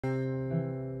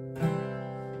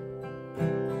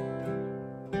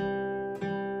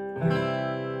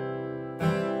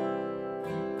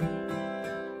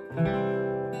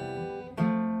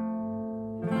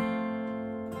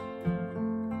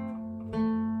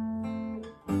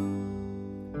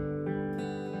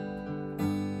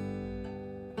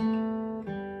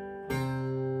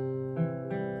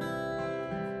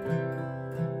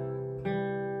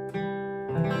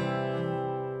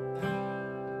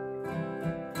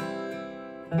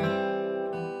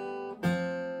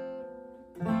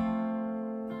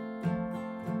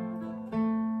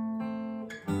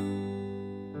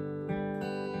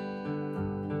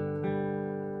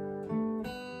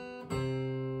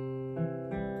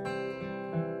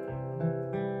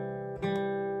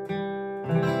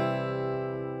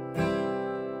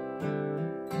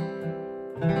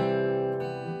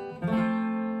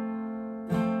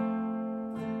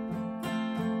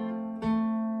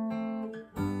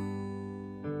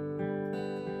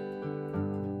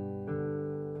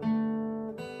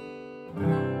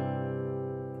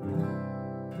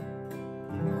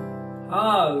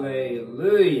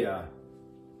Hallelujah.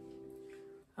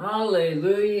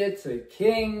 Hallelujah to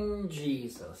King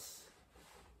Jesus.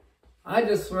 I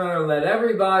just want to let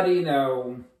everybody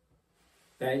know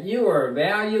that you are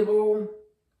valuable,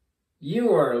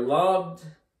 you are loved,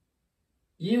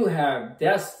 you have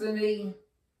destiny,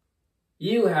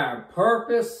 you have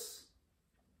purpose,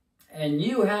 and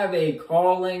you have a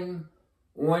calling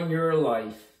on your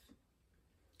life.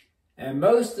 And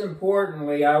most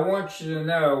importantly, I want you to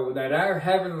know that our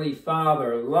Heavenly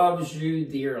Father loves you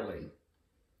dearly.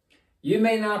 You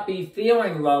may not be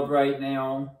feeling love right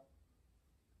now,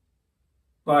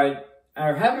 but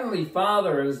our Heavenly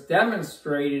Father has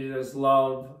demonstrated His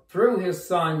love through His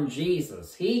Son,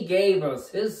 Jesus. He gave us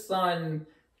His Son,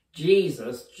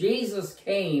 Jesus. Jesus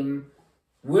came,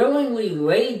 willingly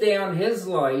laid down His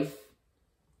life.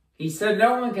 He said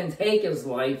no one can take His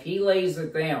life. He lays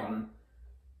it down.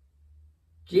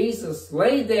 Jesus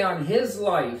laid down His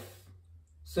life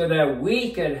so that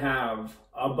we could have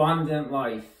abundant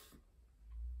life.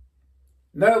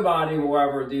 Nobody will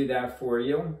ever do that for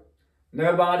you.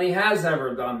 Nobody has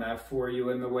ever done that for you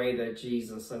in the way that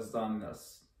Jesus has done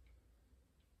this.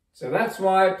 So that's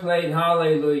why I played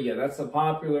Hallelujah. That's a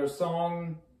popular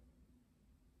song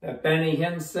that Benny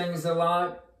Hinn sings a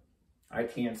lot. I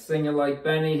can't sing it like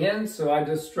Benny Hinn, so I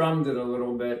just strummed it a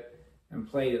little bit and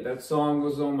played it. That song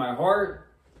was on my heart,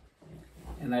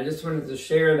 and I just wanted to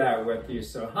share that with you.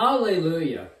 So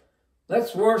hallelujah.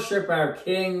 Let's worship our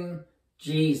King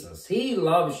Jesus. He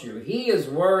loves you. He is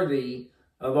worthy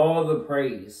of all the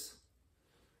praise.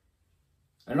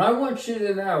 And I want you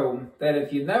to know that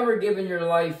if you've never given your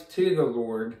life to the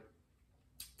Lord,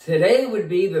 today would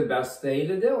be the best day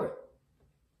to do it.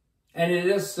 And it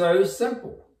is so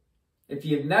simple. If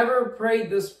you've never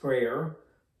prayed this prayer,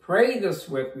 pray this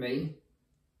with me.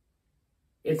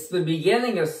 It's the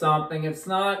beginning of something. It's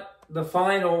not the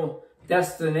final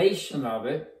destination of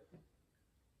it.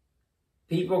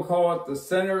 People call it the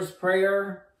sinner's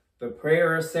prayer, the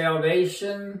prayer of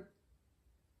salvation.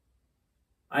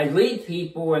 I lead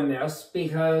people in this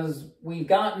because we've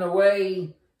gotten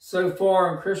away so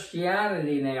far in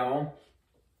Christianity now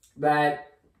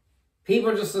that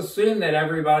people just assume that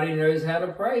everybody knows how to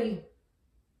pray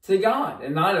to God,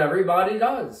 and not everybody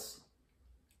does.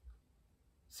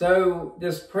 So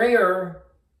this prayer,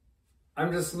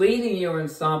 I'm just leading you in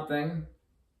something,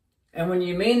 and when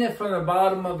you mean it from the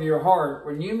bottom of your heart,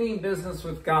 when you mean business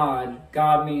with God,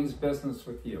 God means business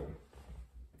with you.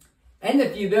 And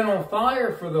if you've been on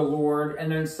fire for the Lord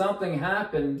and then something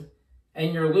happened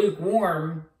and you're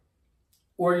lukewarm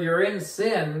or you're in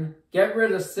sin, get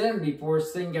rid of sin before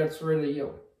sin gets rid of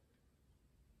you.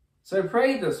 So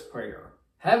pray this prayer.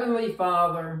 Heavenly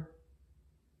Father,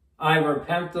 I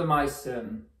repent of my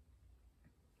sin.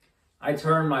 I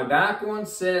turn my back on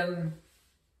sin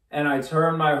and I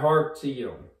turn my heart to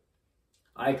you.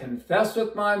 I confess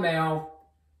with my mouth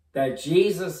that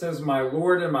Jesus is my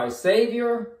Lord and my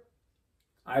Savior.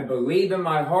 I believe in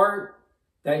my heart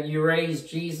that you raised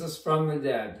Jesus from the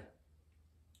dead.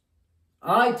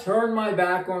 I turn my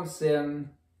back on sin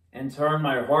and turn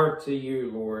my heart to you,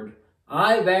 Lord.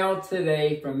 I vow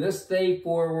today, from this day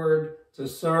forward, to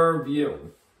serve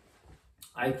you.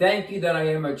 I thank you that I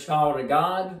am a child of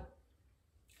God.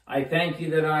 I thank you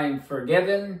that I am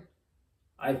forgiven.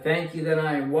 I thank you that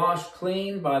I am washed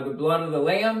clean by the blood of the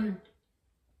Lamb.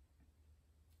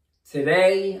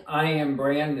 Today, I am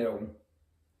brand new.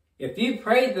 If you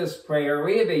prayed this prayer,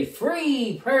 we have a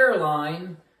free prayer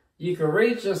line. You can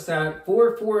reach us at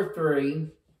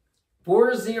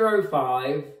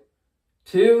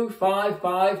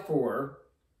 443-405-2554.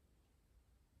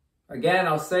 Again,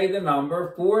 I'll say the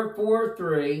number,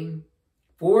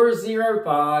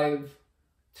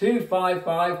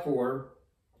 443-405-2554.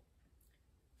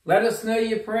 Let us know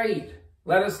you prayed.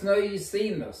 Let us know you've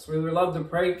seen this. We would love to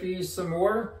pray for you some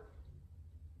more.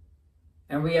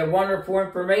 And we have wonderful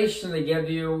information to give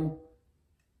you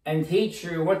and teach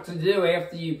you what to do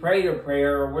after you pray the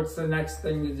prayer or what's the next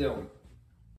thing to do.